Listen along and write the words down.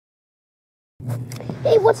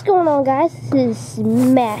Hey, what's going on, guys? This is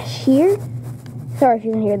Smash here. Sorry if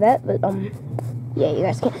you can hear that, but yeah, you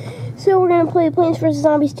guys can. So we're gonna play Plants vs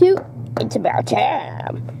Zombies 2. It's about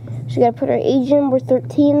time. So we gotta put our age in. We're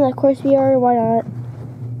 13, of course we are. Why not?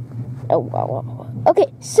 Oh wow.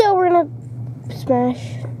 Okay, so we're gonna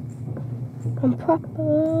smash.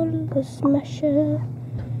 Let's smash it.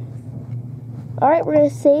 All right, we're gonna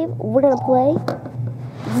save. We're gonna play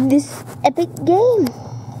this epic game.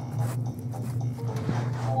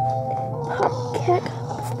 Popcat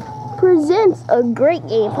presents a great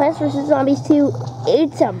game. Plants vs Zombies 2.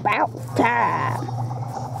 It's about time.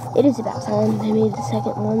 It is about time they made the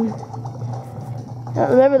second one. I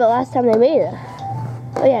don't remember the last time they made it.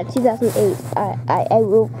 Oh yeah, 2008. I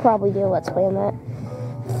will probably do a let's play on that.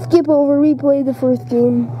 Skip over, replay the first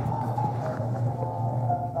game.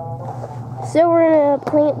 So we're gonna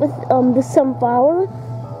plant with the sunflower.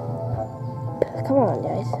 Come on,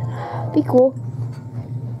 guys, be cool.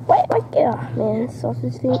 Wait, oh man,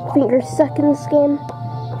 sausage fingers suck in this game.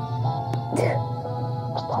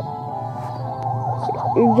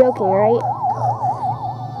 You're joking, right?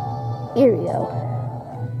 Here we go.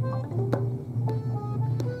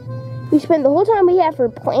 We spent the whole time we have for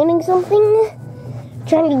planting something,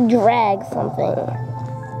 trying to drag something.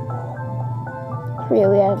 Here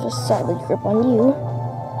we have a solid grip on you.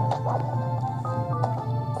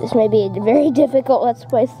 This may be a very difficult Let's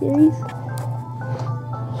Play series.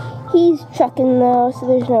 He's trucking though, so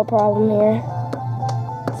there's no problem here.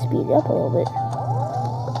 Speed it up a little bit.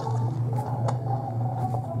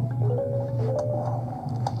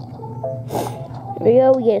 There we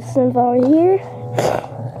go, we get a sunflower here.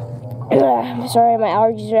 I'm sorry, my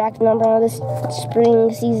allergies are acting up around this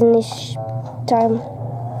spring season-ish time.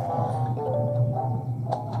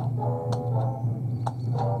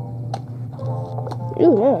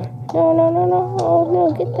 Ooh, no. No. Oh,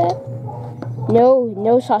 no, get that.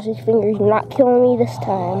 No sausage fingers. You're not killing me this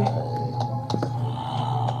time.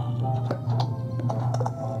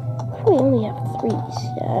 We only have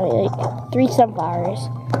like 3 sunflowers.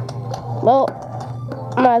 Well,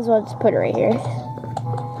 might as well just put it right here.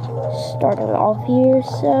 Starting off here,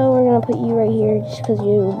 so we're gonna put you right here just because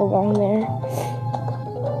you belong there.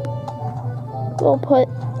 We'll put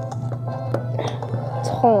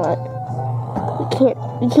Taunt.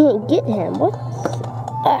 We can't get him. What?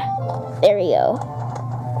 There we go.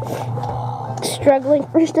 Struggling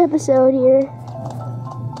first episode here.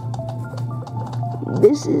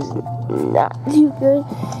 This is not too good.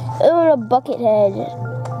 Oh, a bucket head.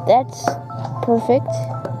 That's perfect.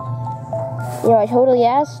 You know, I totally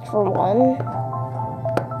asked for one.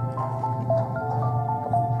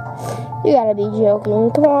 You gotta be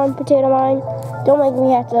joking. Come on, Potato Mine. Don't make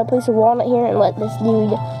me have to place a walnut here and let this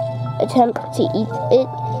dude attempt to eat it.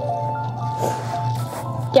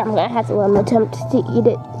 Yeah, I'm gonna have to let him attempt to eat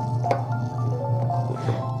it.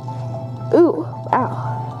 Ooh,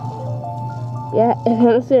 ow. Yeah,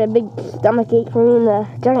 it's gonna be a big stomach ache for me in the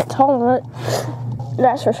giant tall nut.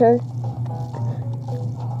 That's for sure.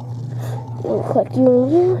 We'll collect you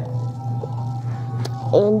and you.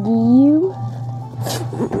 And you.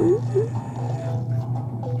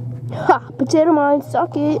 Ha! Potato Mine,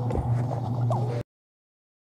 suck it.